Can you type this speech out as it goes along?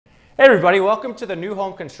Hey everybody, welcome to the New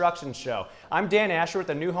Home Construction Show. I'm Dan Asher with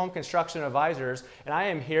the New Home Construction Advisors, and I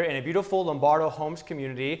am here in a beautiful Lombardo Homes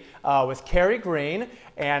community with Carrie Green.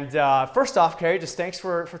 And first off, Carrie, just thanks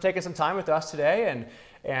for taking some time with us today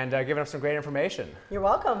and giving us some great information. You're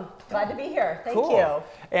welcome. Glad to be here. Thank Cool. you.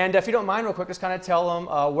 And if you don't mind, real quick, just kind of tell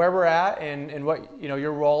them where we're at and what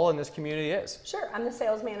your role in this community is. Sure. I'm the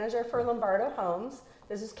sales manager for Lombardo Homes.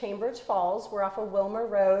 This is Cambridge Falls. We're off of Wilmer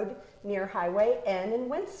Road near Highway N in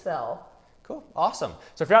Wentzville. Cool, awesome.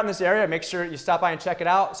 So if you're out in this area, make sure you stop by and check it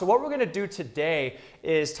out. So what we're going to do today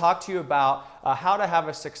is talk to you about how to have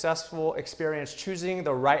a successful experience choosing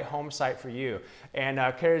the right home site for you. And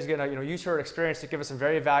Carrie's going to use her experience to give us some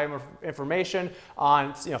very valuable information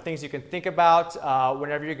on things you can think about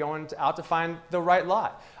whenever you're going out to find the right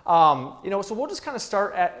lot. So we'll just kind of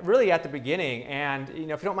start at the beginning. And if you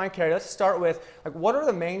don't mind, Carrie, let's start with what are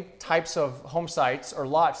the main types of home sites or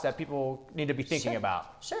lots that people need to be thinking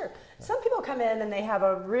about? Sure. Some people come in and they have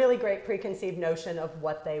a really great preconceived notion of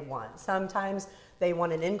what they want. Sometimes they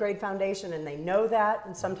want an in-grade foundation and they know that,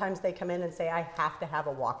 and sometimes they come in and say, I have to have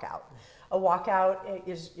a walkout. A walkout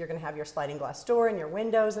is you're going to have your sliding glass door and your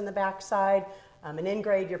windows in the back side. An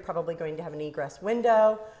in-grade, you're probably going to have an egress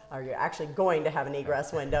window, or you're actually going to have an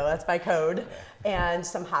egress window, that's by code, and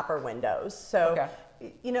some hopper windows. So,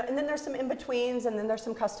 and then there's some in-betweens, and then there's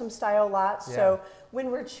some custom style lots. Yeah. So when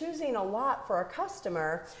we're choosing a lot for a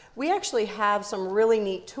customer, we actually have some really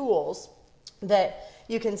neat tools that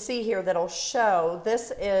you can see here that'll show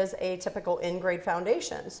this is a typical in-grade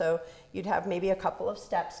foundation. So you'd have maybe a couple of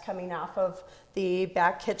steps coming off of the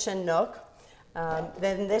back kitchen nook.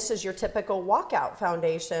 Then this is your typical walkout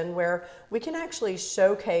foundation where we can actually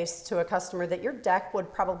showcase to a customer that your deck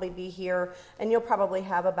would probably be here and you'll probably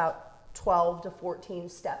have about 12 to 14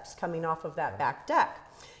 steps coming off of that back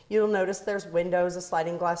deck. You'll notice there's windows, a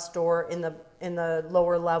sliding glass door in the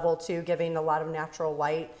lower level too, giving a lot of natural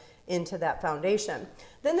light into that foundation.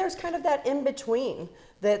 Then there's kind of that in between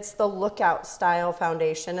that's the lookout style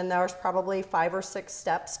foundation, and there's probably 5 or 6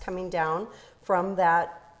 steps coming down from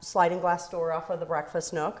that sliding glass door off of the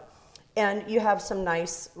breakfast nook. And you have some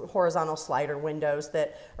nice horizontal slider windows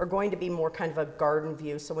that are going to be more kind of a garden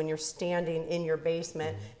view. So when you're standing in your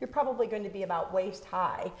basement, you're probably going to be about waist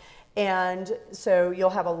high. And so you'll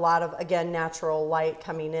have a lot of, again, natural light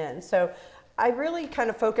coming in. So I really kind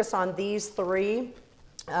of focus on these three.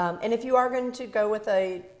 And if you are going to go with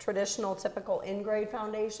a traditional typical in-grade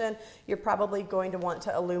foundation, you're probably going to want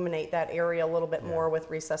to illuminate that area a little bit more with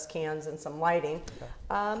recessed cans and some lighting.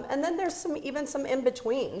 And then there's even some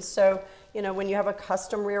in-betweens. So, when you have a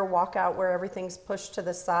custom rear walkout where everything's pushed to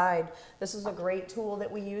the side, this is a great tool that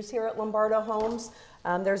we use here at Lombardo Homes.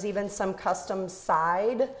 There's even some custom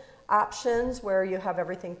side options where you have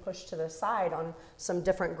everything pushed to the side on some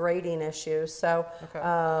different grading issues. So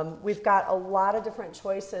we've got a lot of different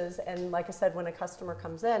choices, and like I said, when a customer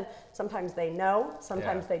comes in, sometimes they know,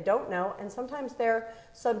 sometimes they don't know, and sometimes they're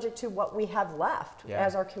subject to what we have left.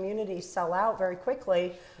 As our communities sell out very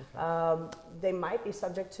quickly, they might be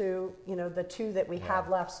subject to the two that we have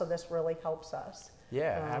left, so this really helps us.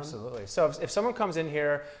 Yeah, absolutely. So if someone comes in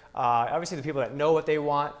here, obviously the people that know what they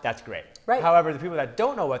want, that's great. Right. However, the people that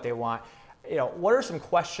don't know what they want, what are some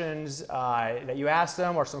questions that you ask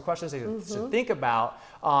them, or some questions they should think about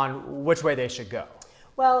on which way they should go?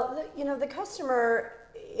 Well, the customer,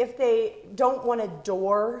 if they don't want a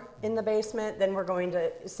door in the basement, then we're going to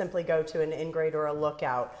simply go to an in-grade or a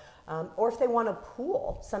lookout. Or if they want a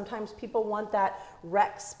pool, sometimes people want that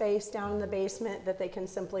rec space down in the basement that they can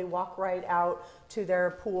simply walk right out to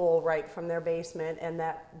their pool right from their basement and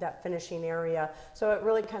that finishing area. So it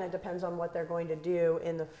really kind of depends on what they're going to do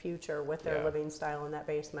in the future with their living style in that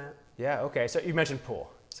basement. Yeah, okay. So you mentioned pool.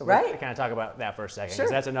 So we kind of talk about that for a second, because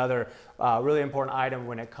that's another really important item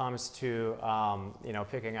when it comes to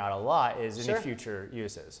picking out a lot is any future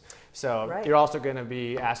uses. So you're also going to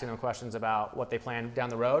be asking them questions about what they plan down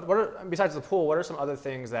the road. Besides the pool, what are some other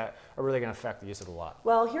things that are really going to affect the use of the lot?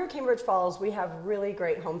 Well, here at Cambridge Falls, we have really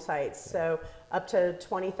great home sites. So up to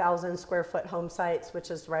 20,000 square foot home sites, which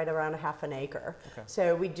is right around a half an acre.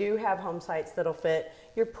 So we do have home sites that'll fit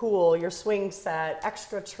your pool, your swing set,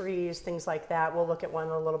 extra trees, things like that. We'll look at one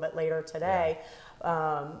a little bit later today.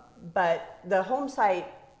 But the home site,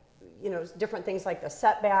 different things like the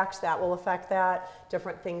setbacks, that will affect that.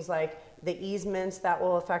 Different things like the easements that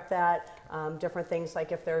will affect that, different things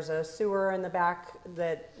like if there's a sewer in the back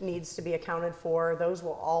that needs to be accounted for, those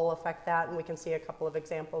will all affect that, and we can see a couple of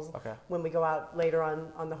examples when we go out later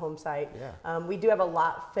on the home site. We do have a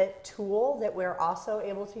lot fit tool that we're also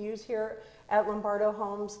able to use here at Lombardo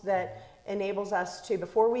Homes that enables us to,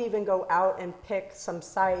 before we even go out and pick some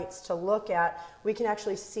sites to look at, we can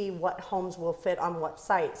actually see what homes will fit on what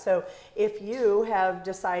site. So if you have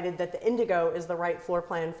decided that the Indigo is the right floor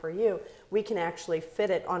plan for you, we can actually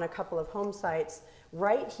fit it on a couple of home sites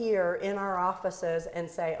right here in our offices and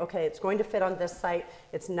say, okay, it's going to fit on this site,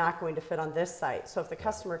 it's not going to fit on this site. So if the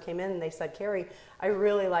customer came in and they said, Carrie, I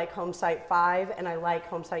really like home site 5 and I like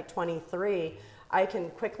home site 23, I can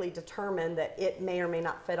quickly determine that it may or may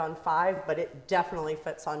not fit on 5, but it definitely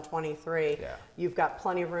fits on 23. You've got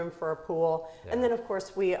plenty of room for a pool. And then of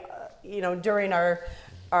course we, you know, during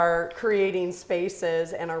our creating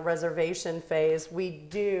spaces and our reservation phase, we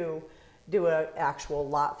do an actual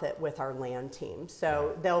lot fit with our land team.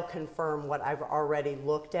 So they'll confirm what I've already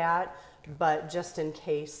looked at, but just in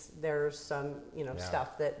case there's some, you know,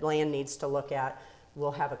 stuff that land needs to look at, we'll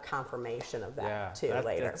have a confirmation of that too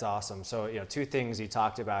later. That's awesome. So, you know, 2 things you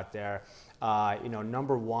talked about there. You know,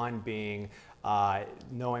 number 1 being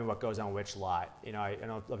knowing what goes on which lot. You know, I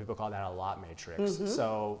know a lot of people call that a lot matrix.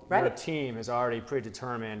 So your team has already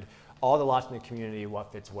predetermined all the lots in the community,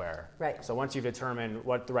 what fits where. So once you've determined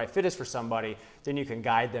what the right fit is for somebody, then you can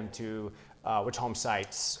guide them to which home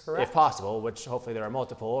sites, if possible, which hopefully there are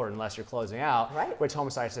multiple, or unless you're closing out, which home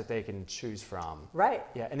sites that they can choose from.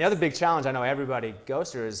 Yeah, and the other big challenge I know everybody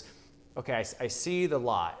goes through is, okay, I see the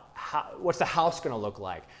lot. What's the house going to look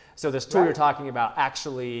like? So this tool you're talking about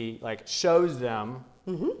actually like shows them,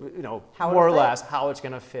 you know, more or less how it's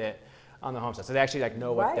going to fit on the home site. So they actually like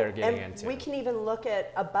know what they're getting into. We can even look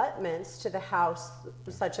at abutments to the house,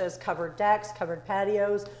 such as covered decks, covered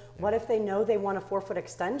patios. What if they know they want a 4-foot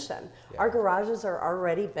extension? Our garages are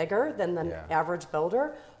already bigger than the average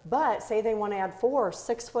builder, but say they want to add 4 or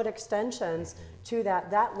 6-foot extensions to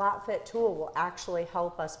that lot fit tool will actually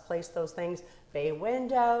help us place those things. Bay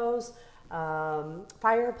windows,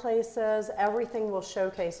 fireplaces, everything will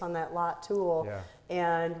showcase on that lot tool,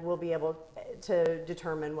 and we'll be able to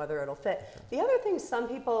determine whether it'll fit. The other thing, some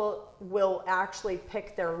people will actually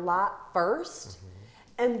pick their lot first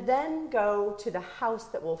and then go to the house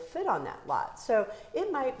that will fit on that lot. So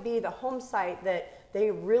it might be the home site that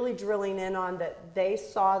they really drilling in on, that they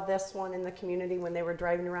saw this one in the community when they were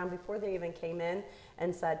driving around before they even came in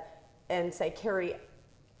and say, Carrie,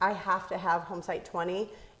 I have to have home site 20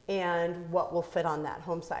 and what will fit on that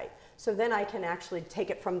home site. So then I can actually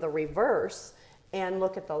take it from the reverse and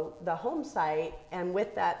look at the home site, and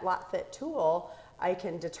with that lot fit tool, I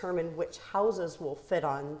can determine which houses will fit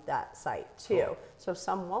on that site too. So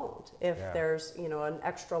some won't. If there's, you know, an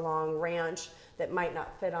extra long ranch that might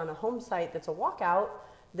not fit on a home site that's a walkout,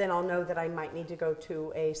 then I'll know that I might need to go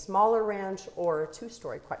to a smaller ranch or a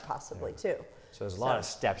 2-story quite possibly too. So there's a lot of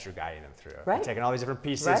steps you're guiding them through. You're taking all these different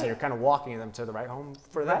pieces and you're kind of walking them to the right home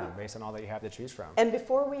for them based on all that you have to choose from. And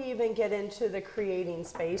before we even get into the creating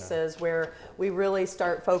spaces where we really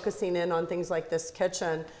start focusing in on things like this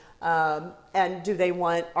kitchen, and do they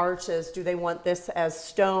want arches? Do they want this as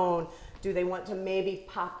stone? Do they want to maybe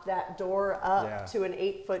pop that door up to an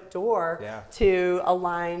 8-foot door to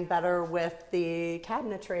align better with the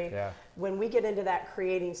cabinetry? When we get into that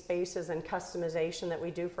creating spaces and customization that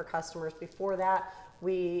we do for customers, before that,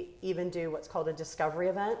 we even do what's called a discovery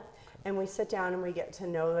event. And we sit down and we get to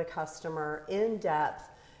know the customer in depth.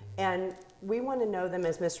 And we want to know them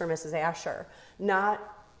as Mr. and Mrs. Asher,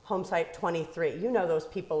 not home site 23. You know those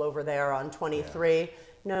people over there on 23.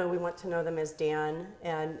 No, we want to know them as Dan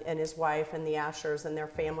and his wife and the Ashers and their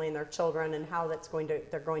family and their children, and how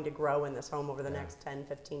they're going to grow in this home over the next 10,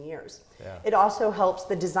 15 years. It also helps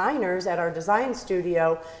the designers at our design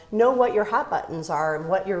studio know what your hot buttons are and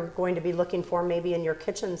what you're going to be looking for maybe in your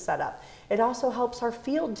kitchen setup. It also helps our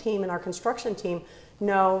field team and our construction team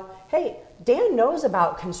know, hey, Dan knows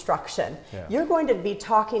about construction. You're going to be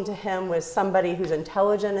talking to him with somebody who's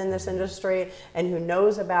intelligent in this industry and who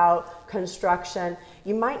knows about construction.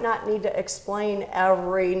 You might not need to explain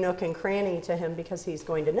every nook and cranny to him because he's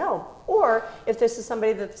going to know. Or if this is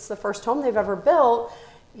somebody that's the first home they've ever built,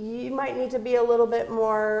 you might need to be a little bit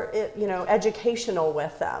more, you know, educational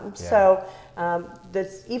with them. So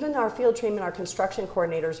even our field team and our construction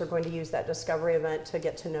coordinators are going to use that discovery event to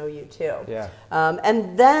get to know you too. Yeah.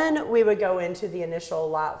 And then we would go into the initial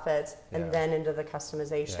lot fits and Yeah. then into the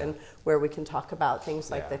customization Yeah. where we can talk about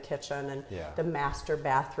things like Yeah. the kitchen and Yeah. the master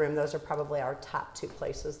bathroom. Those are probably our top 2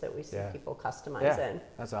 places that we see Yeah. people customize Yeah, in.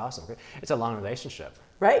 that's awesome. It's a long relationship.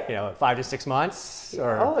 Right. 5 to 6 months,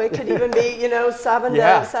 or Oh, it could even be, 7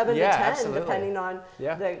 Yeah, to 7 yeah, to 10, absolutely. depending on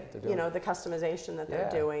Yeah, the they're doing the customization that they're Yeah.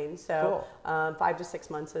 doing. So Cool. 5 to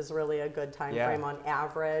 6 months is really a good time Yeah. frame on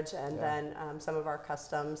average. And Yeah. then some of our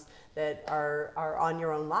customs that are on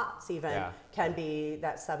your own lots even Yeah. can be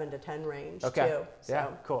that 7 to 10 range Okay. too. Yeah,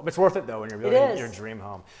 So. cool. But it's worth it though when you're building is. your dream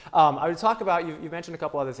home. I would talk about, you mentioned a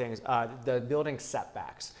couple other things, the building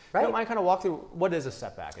setbacks. Right. You don't mind kind of walk through what is a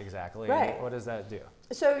setback exactly? and Right. what does that do?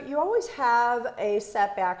 So you always have a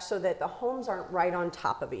setback so that the homes aren't right on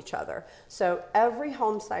top of each other. So every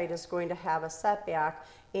home site is going to have a setback,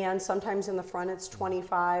 and sometimes in the front it's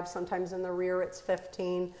 25, sometimes in the rear it's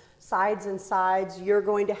 15. Sides and sides, you're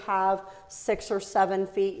going to have 6 or 7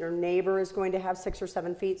 feet. Your neighbor is going to have 6 or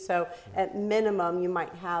 7 feet. So at minimum, you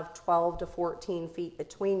might have 12 to 14 feet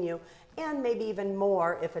between you, and maybe even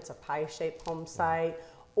more if it's a pie-shaped home site,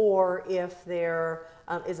 or if there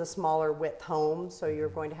is a smaller width home, so you're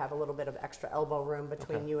going to have a little bit of extra elbow room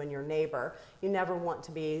between you and your neighbor. You never want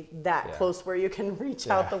to be that Yeah. close where you can reach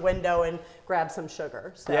Yeah. out the window and grab some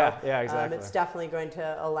sugar. So Yeah, exactly. it's definitely going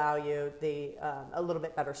to allow you a little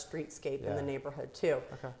bit better streetscape in the Yeah. neighborhood too.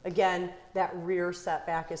 Okay. Again, that rear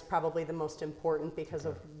setback is probably the most important because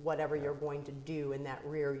of whatever you're going to do in that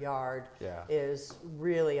rear yard Yeah. is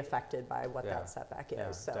really affected by what Yeah. that setback is.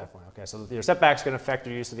 Yeah, So. definitely. Okay, so your setback's going to affect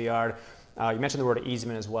your use of the yard. You mentioned the word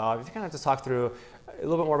easement as well. If you kind of just talk through a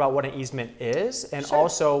little bit more about what an easement is, and Sure.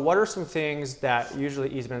 also what are some things that usually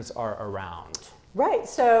easements are around? Right,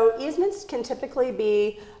 so easements can typically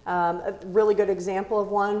be, a really good example of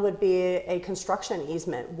one would be a construction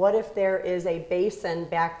easement. What if there is a basin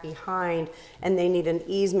back behind and they need an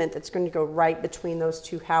easement that's going to go right between those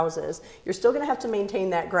 2 houses? You're still going to have to maintain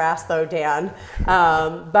that grass though, Dan,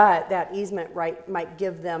 but that easement might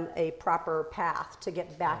give them a proper path to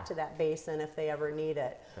get back to that basin if they ever need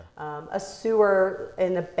it. A sewer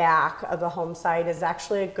in the back of a home site is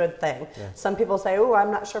actually a good thing. Yeah. Some people say, oh, I'm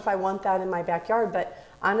not sure if I want that in my backyard, but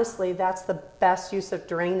honestly, that's the best use of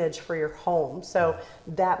drainage for your home. So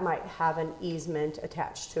that might have an easement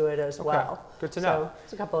attached to it as well. Good to know. So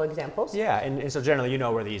it's a couple of examples. Yeah, and so generally you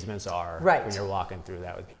know where the easements are Right. when you're walking through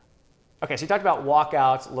that. Okay, so you talked about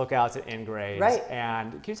walkouts, lookouts, and in-grades. Right.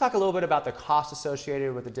 And can you talk a little bit about the cost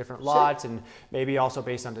associated with the different lots, and maybe also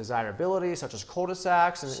based on desirability, such as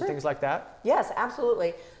cul-de-sacs and Sure. things like that? Yes,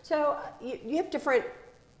 absolutely. So you have different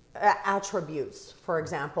attributes, for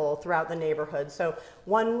example, throughout the neighborhood. So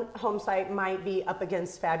one home site might be up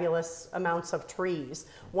against fabulous amounts of trees.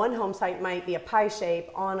 One home site might be a pie shape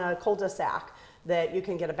on a cul-de-sac that you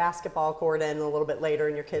can get a basketball court in a little bit later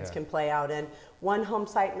and your kids Yeah. can play out in. One home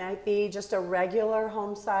site might be just a regular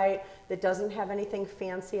home site that doesn't have anything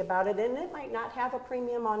fancy about it, and it might not have a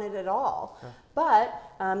premium on it at all. Okay. But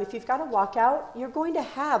if you've got a walkout, you're going to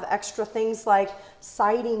have extra things like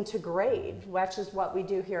siding to grade, which is what we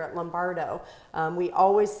do here at Lombardo. We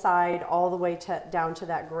always side all the way down to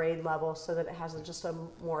that grade level so that it has just a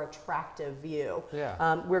more attractive view.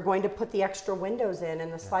 Yeah. We're going to put the extra windows in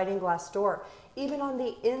and the sliding glass door. Even on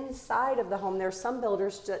the inside of the home, there's some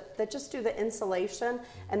builders that just do the insulation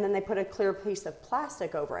and then they put a clear piece of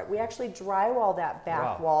plastic over it. We actually drywall that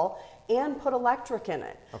back Wow. wall and put electric in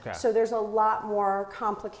it. Okay. So there's a lot more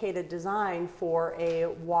complicated design for a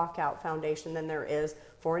walkout foundation than there is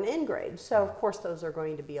for an in-grade. So of course those are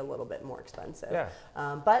going to be a little bit more expensive. Yeah.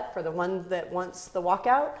 But for the one that wants the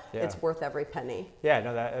walkout, Yeah. it's worth every penny. Yeah,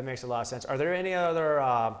 no, that makes a lot of sense. Are there any other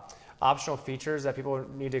optional features that people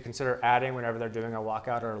need to consider adding whenever they're doing a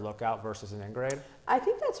walkout or a lookout versus an in-grade? I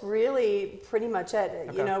think that's really pretty much it.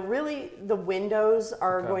 Okay. You know, really the windows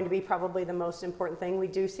are Okay. going to be probably the most important thing. We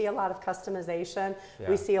do see a lot of customization. Yeah.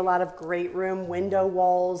 We see a lot of great room window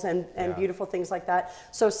walls and Yeah. beautiful things like that.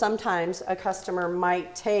 So sometimes a customer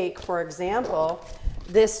might take, for example,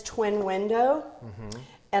 this twin window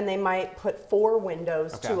and they might put 4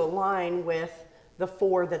 windows Okay. to align with the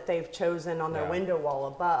 4 that they've chosen on their Yeah. window wall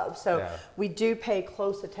above. So Yeah. we do pay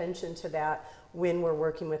close attention to that when we're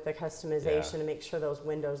working with the customization Yeah. to make sure those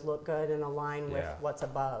windows look good and align with Yeah. what's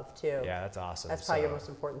above too. Yeah, that's awesome. That's probably your So- most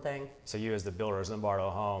important thing. So you as the builders in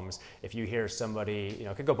Lombardo Homes, if you hear somebody,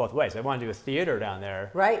 it could go both ways. They want to do a theater down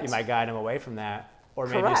there. Right. You might guide them away from that. Or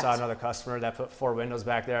maybe you saw another customer that put 4 windows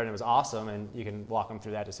back there and it was awesome, and you can walk them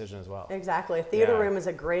through that decision as well. Exactly. A theater room is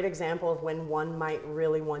a great example of when one might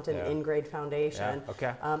really want an in-grade foundation. Yeah.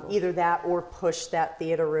 Okay. Either that or push that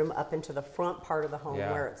theater room up into the front part of the home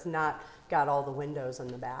where it's not got all the windows in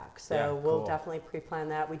the back. So we'll definitely pre-plan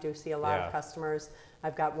that. We do see a lot of customers.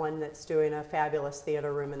 I've got one that's doing a fabulous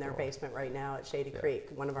theater room in their basement right now at Shady Creek,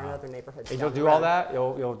 one of our other neighborhoods. And you'll do all that?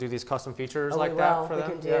 You'll do these custom features like that for them?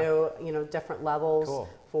 We can do different levels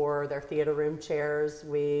for their theater room chairs.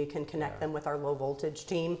 We can connect them with our low voltage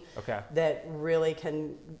team that really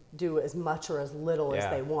can do as much or as little as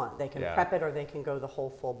they want. They can prep it or they can go the whole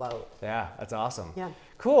full boat. Yeah, that's awesome. Yeah.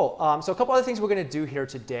 Cool. So a couple other things we're going to do here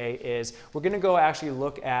today is we're going to go actually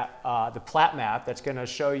look at the plat map that's going to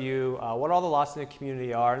show you what all the lots in the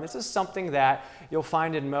community are. And this is something that you'll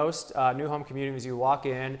find in most new home communities. You walk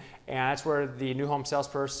in, and that's where the new home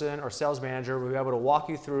salesperson or sales manager will be able to walk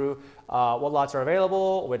you through what lots are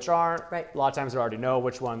available, which aren't. Right. A lot of times they already know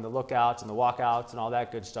which one the lookouts and the walkouts and all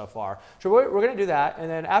that good stuff are. So we're going to do that, and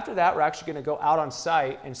then after that, we're actually going to go out on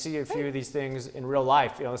site and see a few of these things in real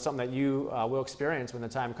life. You know, it's something that you will experience when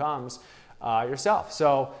the time comes yourself.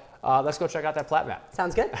 So let's go check out that plat map.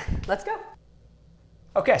 Sounds good. Let's go.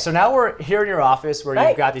 Okay, so now we're here in your office where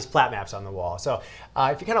you've got these plat maps on the wall. So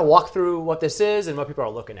if you kind of walk through what this is and what people are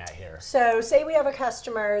looking at here. So say we have a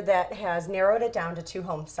customer that has narrowed it down to 2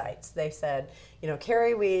 home sites. They said, you know,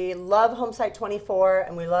 Carrie, we love home site 24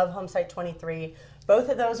 and we love home site 23. Both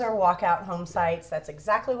of those are walkout home sites. That's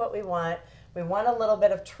exactly what we want. We want a little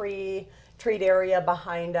bit of treat area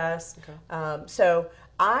behind us. Okay. So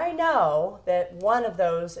I know that one of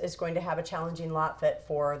those is going to have a challenging lot fit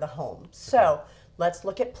for the home. So let's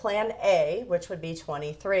look at Plan A, which would be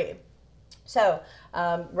 23. So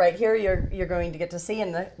right here, you're going to get to see,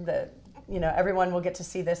 and everyone will get to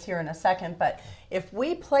see this here in a second. But if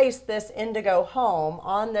we place this indigo home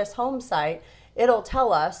on this home site, it'll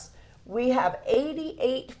tell us we have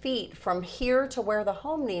 88 feet from here to where the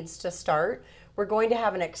home needs to start. We're going to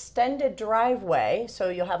have an extended driveway, so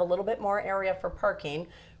you'll have a little bit more area for parking.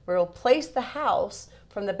 We'll place the house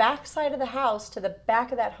from the back side of the house to the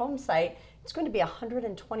back of that home site. It's going to be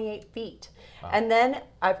 128 feet. Wow. And then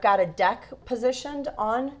I've got a deck positioned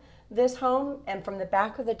on this home, and from the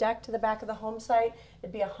back of the deck to the back of the home site,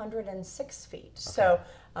 it'd be 106 feet. Okay. So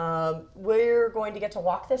we're going to get to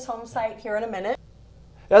walk this home site here in a minute.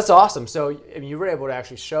 That's awesome. So you were able to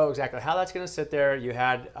actually show exactly how that's going to sit there. You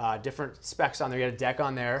had different specs on there. You had a deck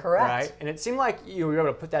on there, correct? Right? And it seemed like you were able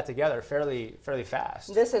to put that together fairly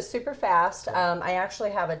fast. This is super fast. I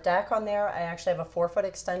actually have a deck on there. I actually have a 4-foot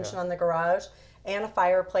extension on the garage and a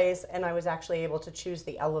fireplace, and I was actually able to choose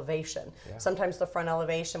the elevation. Yeah. Sometimes the front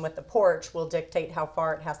elevation with the porch will dictate how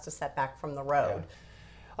far it has to set back from the road.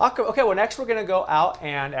 Yeah. Okay, well next we're going to go out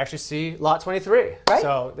and actually see lot 23. Right.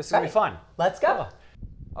 So this is going to be fun. Let's go. Cool.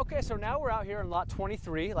 Okay, so now we're out here in lot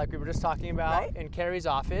 23, like we were just talking about, in Carrie's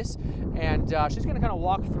office, and she's going to kind of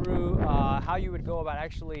walk through how you would go about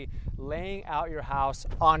actually laying out your house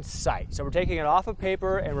on site. So we're taking it off of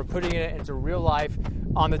paper and we're putting it into real life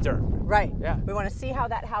on the dirt. Right. Yeah. We want to see how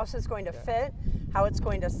that house is going to fit, how it's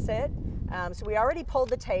going to sit. So we already pulled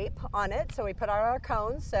the tape on it, so we put out our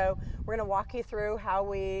cones. So we're going to walk you through how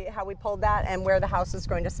we pulled that and where the house is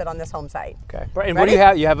going to sit on this home site. Okay. And what do you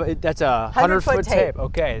have? You have that's a 100-foot tape.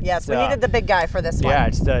 Okay. Yes, we needed the big guy for this one. Yeah,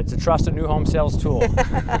 it's a trusted new home sales tool.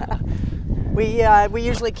 We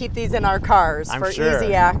usually keep these in our cars for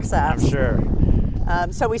easy access. I'm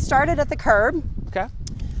sure. So we started at the curb. Okay.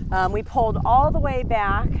 We pulled all the way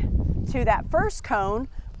back to that first cone,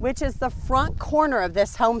 which is the front corner of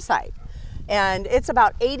this home site. And it's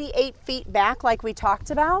about 88 feet back like we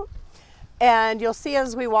talked about. And you'll see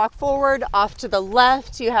as we walk forward, off to the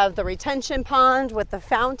left, you have the retention pond with the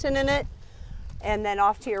fountain in it. And then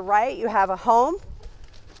off to your right, you have a home.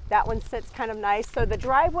 That one sits kind of nice. So the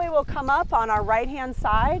driveway will come up on our right-hand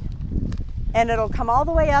side, and it'll come all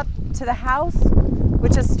the way up to the house,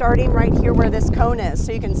 which is starting right here where this cone is.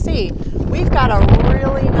 So you can see, we've got a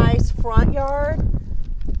really nice front yard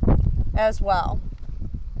as well.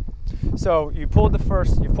 So you pulled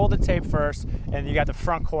the tape first, and you got the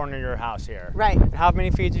front corner of your house here. Right. And how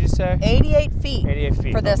many feet did you say? 88 feet. 88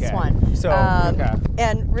 feet for this one. So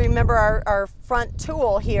and remember our front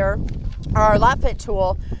tool here, our lot fit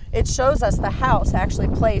tool, it shows us the house actually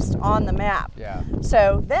placed on the map. Yeah.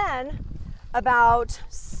 So then, about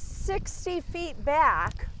 60 feet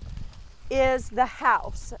back is the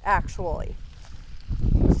house actually.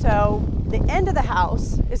 So the end of the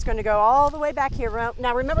house is going to go all the way back here.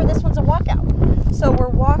 Now remember, this one's a walkout. So we're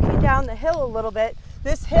walking down the hill a little bit.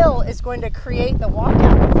 This hill is going to create the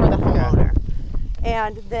walkout for the homeowner.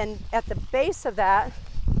 And then at the base of that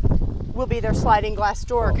will be their sliding glass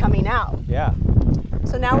door coming out. Yeah.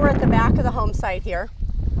 So now we're at the back of the home site here,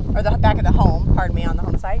 or the back of the home, pardon me, on the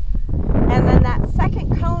home site. And then that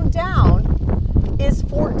second cone down is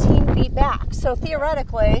 14 feet back. So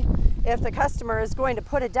theoretically, if the customer is going to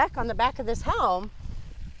put a deck on the back of this home,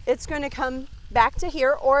 it's going to come back to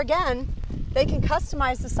here, or again, they can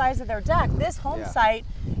customize the size of their deck. This home site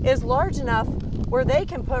is large enough where they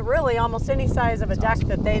can put really almost any size of a deck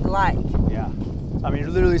that they'd like. Yeah. I mean,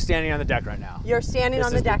 you're literally standing on the deck right now. You're standing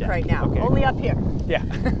on the deck right now, okay. Only up here. Yeah.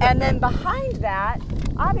 And then behind that,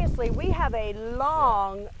 obviously we have a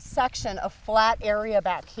long section of flat area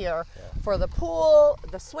back here for the pool,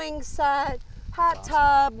 the swing set, hot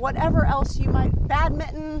tub, whatever else you might,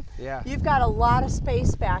 badminton. Yeah. You've got a lot of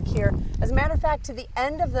space back here. As a matter of fact, to the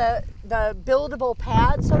end of the buildable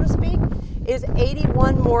pad, so to speak, is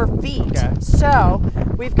 81 more feet. Okay. So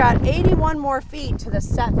we've got 81 more feet to the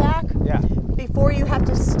setback before you have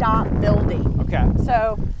to stop building. Okay.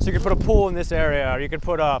 So you could put a pool in this area, or you could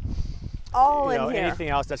put a in here. anything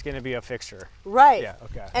else that's going to be a fixture. Right. Yeah.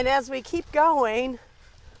 Okay. And as we keep going,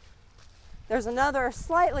 there's another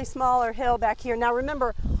slightly smaller hill back here. Now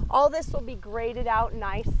remember, all this will be graded out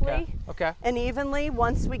nicely and evenly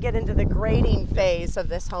once we get into the grading phase of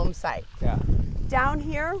this home site. Yeah. Down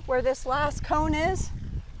here, where this last cone is,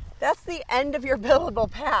 that's the end of your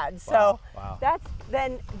buildable pad. So that's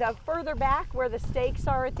then the further back where the stakes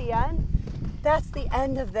are at the end, that's the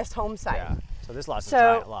end of this home site. Yeah. So this lot's a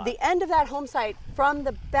giant lot. The end of that home site from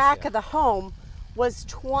the back of the home was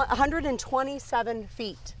 127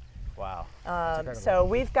 feet. Wow. So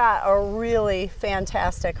we've got a really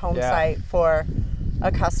fantastic home site for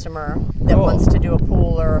a customer that wants to do a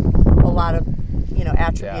pool or a lot of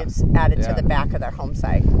attributes added to the back of their home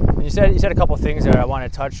site. And you said a couple of things that I want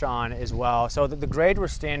to touch on as well. So the grade we're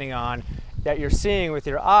standing on that you're seeing with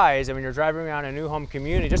your eyes, and when you're driving around a new home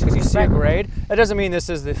community, just because you see a grade, that doesn't mean this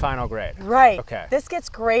is the final grade. Right. Okay. This gets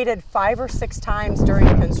graded 5 or 6 times during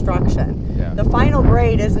construction. Yeah. The final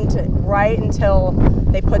grade isn't right until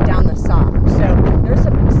they put down the sod. So there's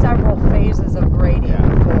several phases of grading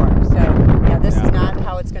before. So this is not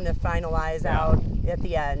how it's going to finalize out at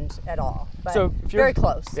the end at all. But so if you're very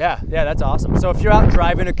close. Yeah, that's awesome. So if you're out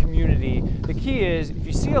driving a community, the key is if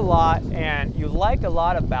you see a lot and you like a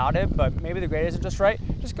lot about it, but maybe the grade isn't just right,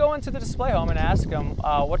 just go into the display home and ask them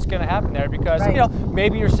what's going to happen there, because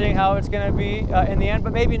maybe you're seeing how it's going to be in the end,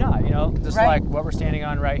 but maybe not. Just like what we're standing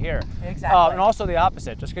on right here. Exactly. And also the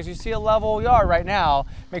opposite. Just because you see a level yard right now,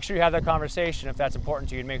 make sure you have that conversation if that's important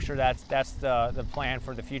to you, and make sure that's the plan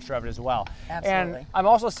for the future of it as well. Absolutely. And I'm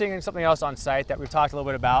also seeing something else on site that we've talked a little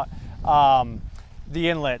bit about. The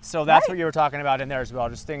inlet. So that's what you were talking about in there as well,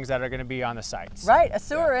 just things that are going to be on the sites. Right, a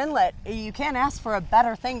sewer inlet. You can't ask for a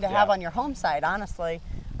better thing to have on your home site, honestly.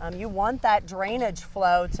 You want that drainage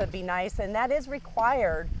flow to be nice, and that is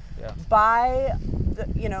required by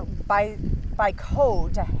by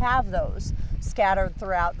code to have those scattered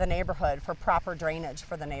throughout the neighborhood for proper drainage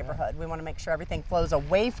for the neighborhood. We want to make sure everything flows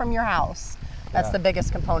away from your house. That's the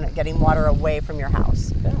biggest component, getting water away from your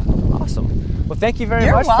house. Yeah, awesome. Well, thank you very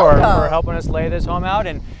much for helping us lay this home out.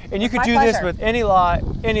 And you could do this with any lot,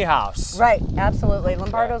 any house. Right, absolutely.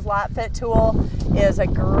 Lombardo's Lot Fit tool is a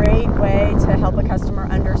great way to help a customer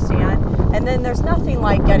understand. And then there's nothing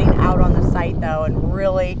like getting out on the site though and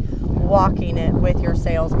really walking it with your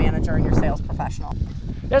sales manager and your sales professional.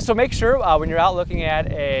 Yeah, so make sure when you're out looking at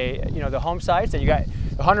the home sites that you got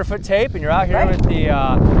the 100-foot tape, and you're out here with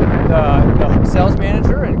the sales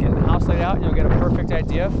manager and getting the house laid out, and you'll get a perfect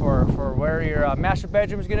idea for where your master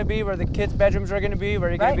bedroom is going to be, where the kids' bedrooms are going to be, where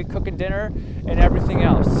you're going to be cooking dinner, and everything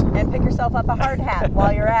else. And pick yourself up a hard hat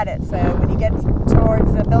while you're at it. So when you get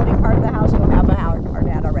towards the building part of the house, you'll have a hard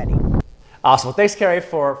hat already. Awesome. Well, thanks, Carrie,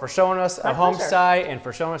 for showing us a home site and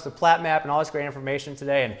for showing us the plat map and all this great information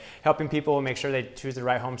today, and helping people make sure they choose the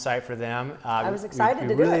right home site for them. I was excited to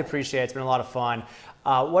do it. We really appreciate it. It's been a lot of fun.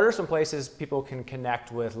 What are some places people can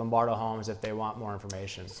connect with Lombardo Homes if they want more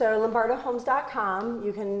information? So lombardohomes.com,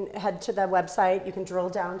 you can head to the website, you can drill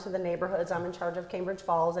down to the neighborhoods. I'm in charge of Cambridge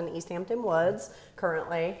Falls and East Hampton Woods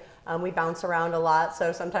currently. We bounce around a lot,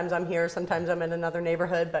 so sometimes I'm here, sometimes I'm in another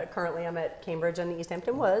neighborhood, but currently I'm at Cambridge and East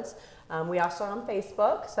Hampton Woods. We also are on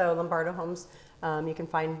Facebook, so Lombardo Homes. You can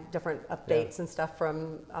find different updates and stuff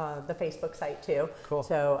from the Facebook site too. Cool.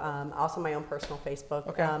 So also my own personal Facebook.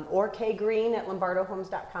 Or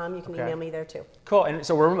kgreen@lombardohomes.com. You can email me there too. Cool. And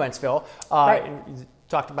so we're in Wentzville.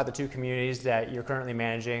 talked about the two communities that you're currently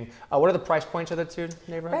managing. What are the price points of the two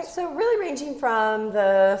neighborhoods? Right, so really ranging from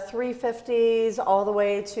the 350s all the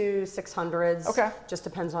way to 600s. Okay. Just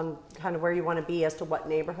depends on kind of where you want to be as to what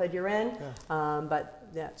neighborhood you're in. Yeah. But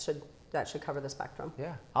that should cover the spectrum.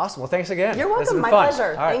 Yeah, awesome. Well, thanks again. You're welcome. My fun.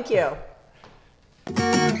 pleasure. All right. Thank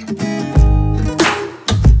you.